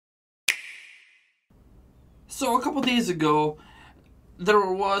So a couple days ago, there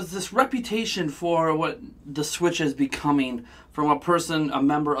was this reputation for what the Switch is becoming from a person, a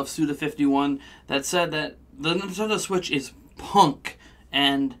member of Suda51, that said that the Nintendo Switch is punk.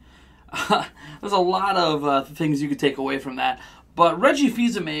 And there's a lot of things you could take away from that. But Reggie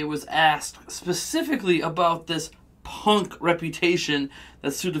Fils-Aime was asked specifically about this punk reputation that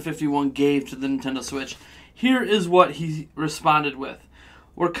Suda51 gave to the Nintendo Switch. Here is what he responded with.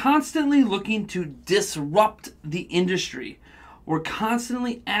 We're constantly looking to disrupt the industry. We're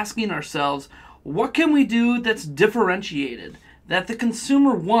constantly asking ourselves, what can we do that's differentiated, that the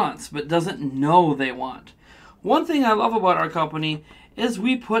consumer wants but doesn't know they want? One thing I love about our company is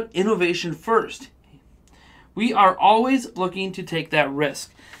we put innovation first. We are always looking to take that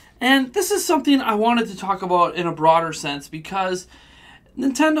risk. And this is something I wanted to talk about in a broader sense because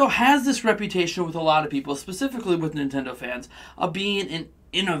Nintendo has this reputation with a lot of people, specifically with Nintendo fans, of being an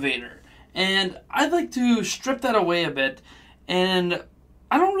innovator. And I'd like to strip that away a bit. And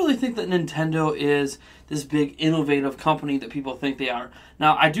I don't really think that Nintendo is this big innovative company that people think they are.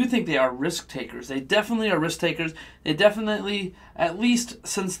 Now, I do think they are risk takers. They definitely are risk takers. They definitely, at least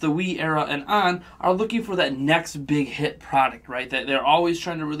since the Wii era and on, are looking for that next big hit product, right? That they're always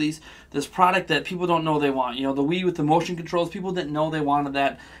trying to release this product that people don't know they want. You know, the Wii with the motion controls, people didn't know they wanted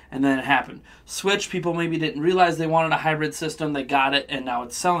that, and then it happened. Switch, people maybe didn't realize they wanted a hybrid system. They got it, and now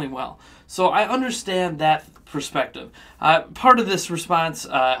it's selling well. So I understand that perspective. Part of this response,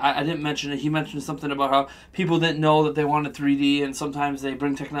 I didn't mention it. He mentioned something about how people didn't know that they wanted 3D, and sometimes they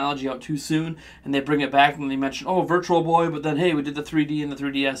bring technology out too soon, and they bring it back, and they mention, oh, Virtual Boy, but then, hey, we did the 3D and the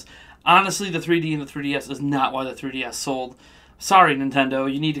 3DS. Honestly, the 3D and the 3DS is not why the 3DS sold. Sorry,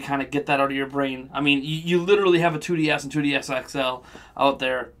 Nintendo, you need to kind of get that out of your brain. I mean, you literally have a 2DS and 2DS XL out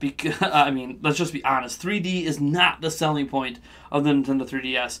there. I mean, let's just be honest. 3D is not the selling point of the Nintendo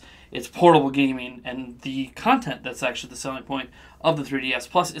 3DS. It's portable gaming and the content that's actually the selling point of the 3DS.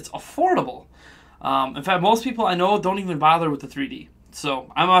 Plus, it's affordable. In fact, most people I know don't even bother with the 3D.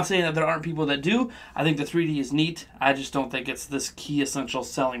 So I'm not saying that there aren't people that do. I think the 3D is neat. I just don't think it's this key essential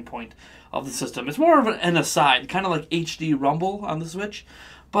selling point of the system. It's more of an aside, kind of like HD Rumble on the Switch.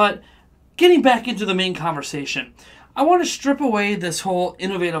 But getting back into the main conversation, I want to strip away this whole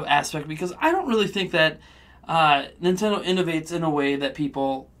innovative aspect because I don't really think that Nintendo innovates in a way that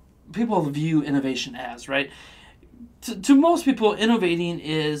people view innovation as, right? To most people, innovating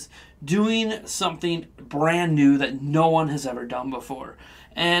is doing something brand new that no one has ever done before.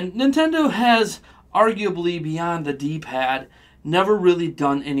 And Nintendo has, arguably beyond the D-pad, never really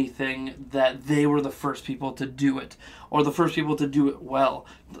done anything that they were the first people to do it, or the first people to do it well.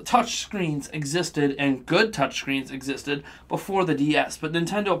 Touch screens existed, and good touch screens existed, before the DS, but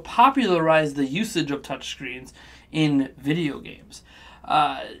Nintendo popularized the usage of touch screens in video games.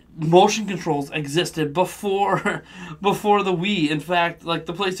 Motion controls existed before the Wii. In fact, like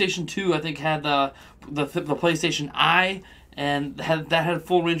the PlayStation 2, I think had the PlayStation Eye, and that had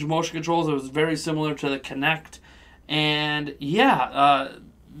full range of motion controls. It was very similar to the Kinect, and yeah,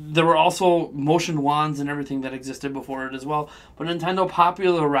 there were also motion wands and everything that existed before it as well. But Nintendo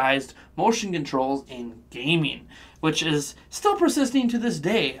popularized motion controls in gaming, which is still persisting to this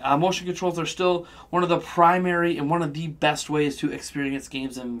day. Motion controls are still one of the primary and one of the best ways to experience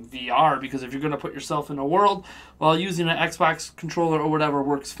games in VR, because if you're going to put yourself in a world while using an Xbox controller or whatever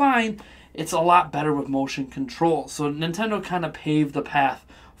works fine, it's a lot better with motion controls. So Nintendo kind of paved the path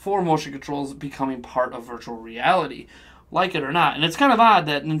for motion controls becoming part of virtual reality, like it or not. And it's kind of odd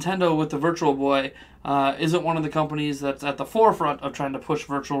that Nintendo with the Virtual Boy isn't one of the companies that's at the forefront of trying to push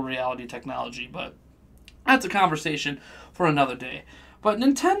virtual reality technology, but that's a conversation for another day. But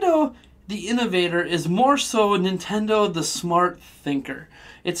Nintendo, the innovator, is more so Nintendo, the smart thinker.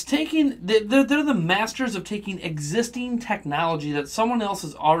 It's taking, they're the masters of taking existing technology that someone else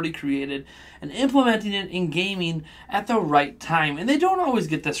has already created and implementing it in gaming at the right time. And they don't always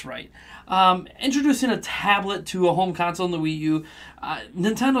get this right. Introducing a tablet to a home console in the Wii U,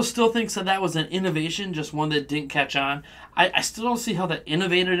 Nintendo still thinks that was an innovation, just one that didn't catch on. I still don't see how that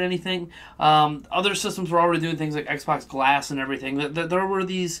innovated anything. Other systems were already doing things like Xbox Glass and everything. There were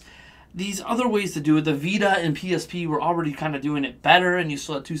these other ways to do it. The Vita and PSP were already kind of doing it better, and you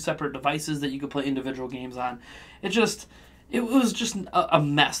still had two separate devices that you could play individual games on. It was just a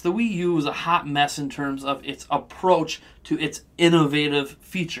mess. The Wii U was a hot mess in terms of its approach to its innovative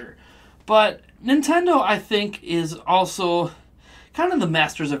feature. But Nintendo, I think, is also kind of the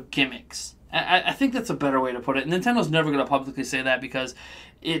masters of gimmicks. I think that's a better way to put it. Nintendo's never going to publicly say that because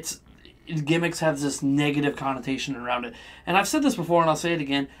gimmicks have this negative connotation around it. And I've said this before and I'll say it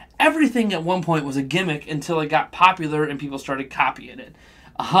again. Everything at one point was a gimmick until it got popular and people started copying it.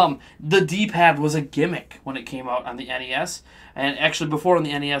 The D-pad was a gimmick when it came out on the NES, and actually before on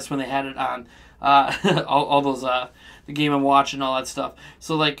the NES when they had it on all those the Game and Watch and all that stuff.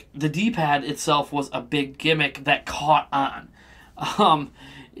 So like the D-pad itself was a big gimmick that caught on.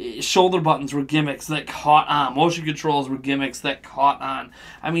 Shoulder buttons were gimmicks that caught on. Motion controls were gimmicks that caught on.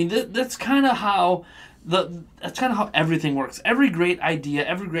 I mean, that's kind of how everything works. Every great idea,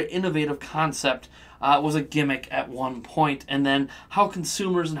 every great innovative concept was a gimmick at one point, and then how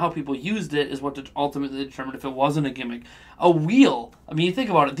consumers and how people used it is what ultimately determined if it wasn't a gimmick. A wheel, I mean, you think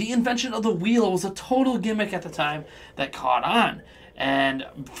about it, the invention of the wheel was a total gimmick at the time that caught on, and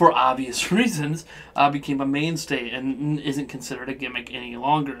for obvious reasons became a mainstay and isn't considered a gimmick any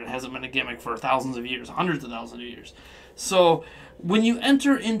longer. It hasn't been a gimmick for thousands of years, hundreds of thousands of years. So when you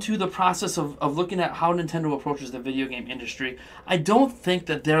enter into the process of looking at how Nintendo approaches the video game industry, I don't think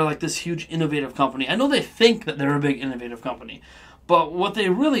that they're like this huge innovative company. I know they think that they're a big innovative company, but what they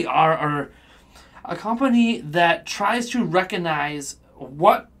really are a company that tries to recognize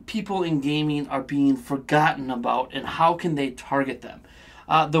what people in gaming are being forgotten about and how can they target them.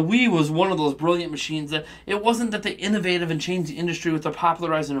 The Wii was one of those brilliant machines that it wasn't that they innovated and changed the industry with their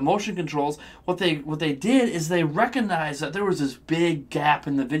popularizing of motion controls. What they did is they recognized that there was this big gap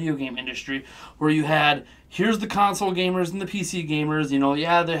in the video game industry where you had, here's the console gamers and the PC gamers, you know,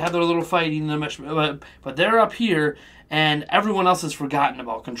 yeah, they had their little fighting, but they're up here and everyone else is forgotten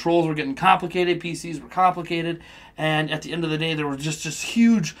about. Controls were getting complicated, PCs were complicated, and at the end of the day, there were just this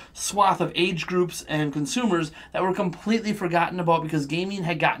huge swath of age groups and consumers that were completely forgotten about because gaming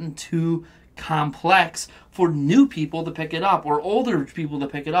had gotten too complex for new people to pick it up or older people to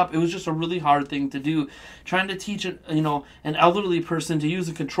pick it up. It was just a really hard thing to do. Trying to teach an elderly person to use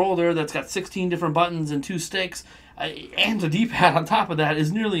a controller that's got 16 different buttons and 2 sticks and a D-pad on top of that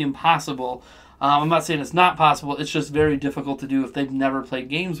is nearly impossible. I'm not saying it's not possible. It's just very difficult to do if they've never played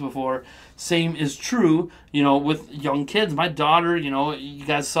games before. Same is true, with young kids. My daughter, you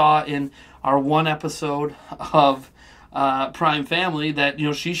guys saw in our one episode of Prime Family that,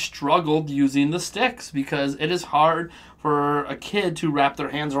 she struggled using the sticks because it is hard for a kid to wrap their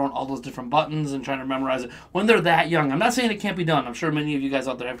hands around all those different buttons and trying to memorize it when they're that young. I'm not saying it can't be done. I'm sure many of you guys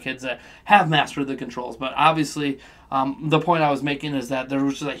out there have kids that have mastered the controls, but obviously the point I was making is that there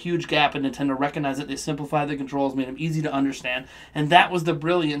was just a huge gap, and Nintendo recognized it. They simplified the controls, made them easy to understand, and that was the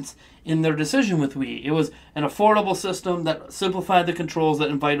brilliance in their decision with Wii. It was an affordable system that simplified the controls, that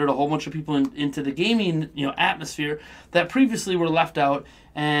invited a whole bunch of people into the gaming atmosphere that previously were left out,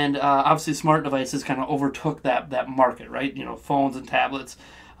 and obviously smart devices kind of overtook that market, right? Phones and tablets,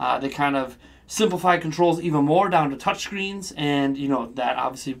 they kind of simplified controls even more down to touchscreens, and that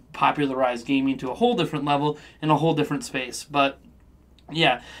obviously popularized gaming to a whole different level in a whole different space. But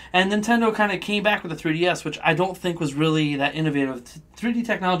yeah, and Nintendo kind of came back with the 3DS, which I don't think was really that innovative. 3D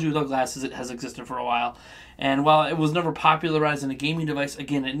technology without glasses, it has existed for a while. And while it was never popularized in a gaming device,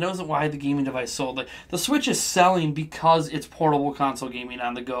 again, it knows why the gaming device sold. Like, the Switch is selling because it's portable console gaming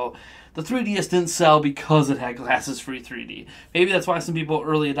on the go. The 3DS didn't sell because it had glasses-free 3D. Maybe that's why some people,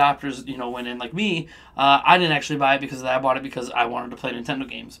 early adopters, went in like me. I didn't actually buy it because I bought it because I wanted to play Nintendo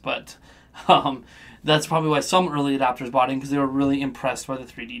games. But that's probably why some early adopters bought it, because they were really impressed by the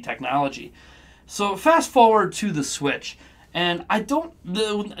 3D technology. So fast forward to the Switch. And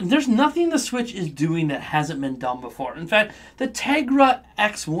there's nothing the Switch is doing that hasn't been done before. In fact, the Tegra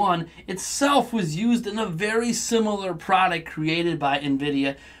X1 itself was used in a very similar product created by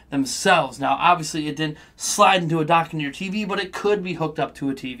NVIDIA themselves. Now, obviously, it didn't slide into a dock in your TV, but it could be hooked up to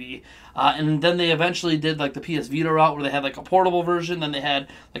a TV. And then they eventually did like the PS Vita route, where they had like a portable version. Then they had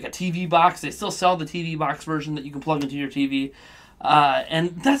like a TV box. They still sell the TV box version that you can plug into your TV.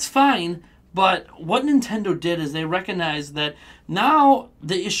 And that's fine. But what Nintendo did is they recognized that now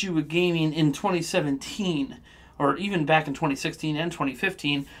the issue with gaming in 2017, or even back in 2016 and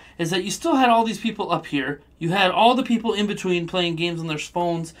 2015, is that you still had all these people up here. You had all the people in between playing games on their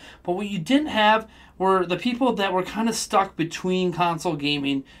phones. But what you didn't have were the people that were kind of stuck between console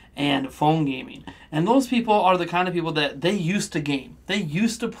gaming and phone gaming. And those people are the kind of people that they used to game. They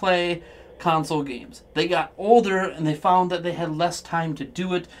used to play console games. They got older and they found that they had less time to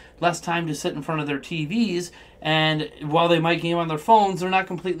do it, less time to sit in front of their TVs, and while they might game on their phones, they're not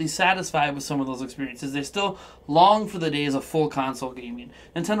completely satisfied with some of those experiences. They still long for the days of full console gaming.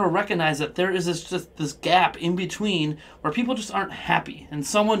 Nintendo recognized that there is this gap in between where people just aren't happy, and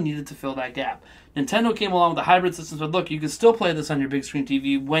someone needed to fill that gap. Nintendo came along with a hybrid system and said, look, you can still play this on your big screen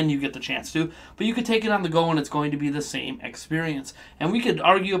TV when you get the chance to, but you could take it on the go and it's going to be the same experience. And we could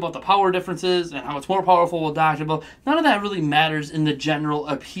argue about the power differences and how it's more powerful with dockable. None of that really matters in the general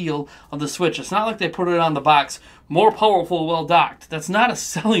appeal of the Switch. It's not like they put it on the box more powerful while docked. That's not a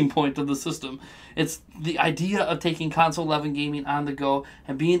selling point of the system. It's the idea of taking console level gaming on the go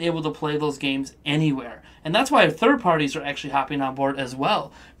and being able to play those games anywhere. And that's why third parties are actually hopping on board as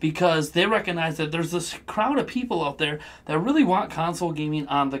well, because they recognize that there's this crowd of people out there that really want console gaming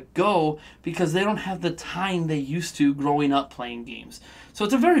on the go because they don't have the time they used to growing up playing games. So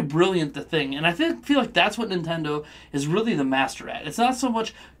it's a very brilliant thing, and I feel like that's what Nintendo is really the master at. It's not so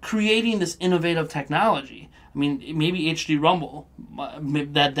much creating this innovative technology. I mean, maybe HD Rumble,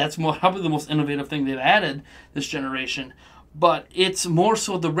 that's probably the most innovative thing they've added this generation. But it's more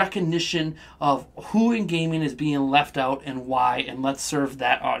so the recognition of who in gaming is being left out and why, and let's serve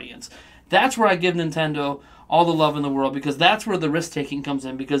that audience. That's where I give Nintendo all the love in the world, because that's where the risk-taking comes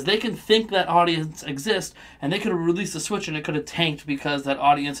in, because they can think that audience exists, and they could have released a Switch and it could have tanked because that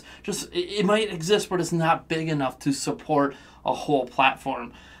audience it might exist, but it's not big enough to support a whole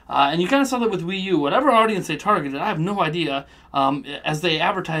platform. And you kind of saw that with Wii U. Whatever audience they targeted, I have no idea, as they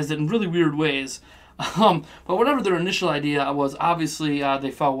advertised it in really weird ways. But whatever their initial idea was, obviously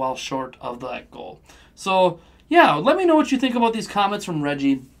they fell well short of that goal. So, yeah, let me know what you think about these comments from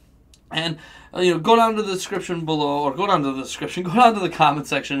Reggie. And, go down to the description below, or go down to the comment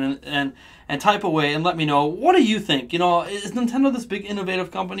section and type away and let me know, what do you think? Is Nintendo this big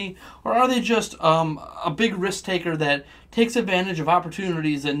innovative company, or are they just a big risk taker that takes advantage of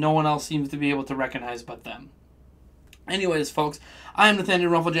opportunities that no one else seems to be able to recognize but them? Anyways, folks, I am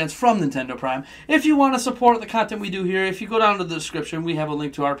Nathaniel Rumpeljans from Nintendo Prime. If you want to support the content we do here, if you go down to the description, we have a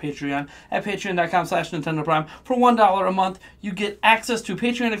link to our Patreon at patreon.com/Nintendo Prime. For $1 a month, you get access to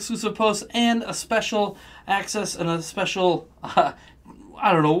Patreon exclusive posts and a special access and a special, I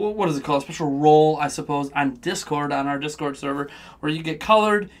don't know, what is it called? A special role, I suppose, on Discord, on our Discord server, where you get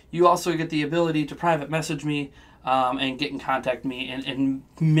colored. You also get the ability to private message me and get in contact with me in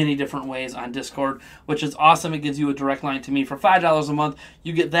many different ways on Discord, which is awesome. It gives you a direct line to me. For $5 a month,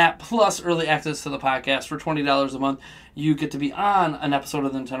 you get that plus early access to the podcast. For $20 a month, you get to be on an episode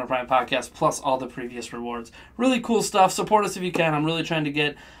of the Nintendo Prime podcast, plus all the previous rewards. Really cool stuff. Support us if you can. I'm really trying to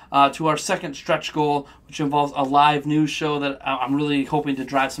get to our second stretch goal, which involves a live news show that I'm really hoping to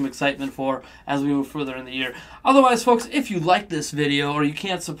drive some excitement for as we move further in the year. Otherwise, folks, if you like this video or you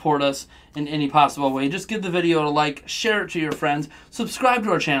can't support us in any possible way, just give the video a like, share it to your friends, subscribe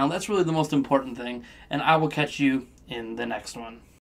to our channel. That's really the most important thing, and I will catch you in the next one.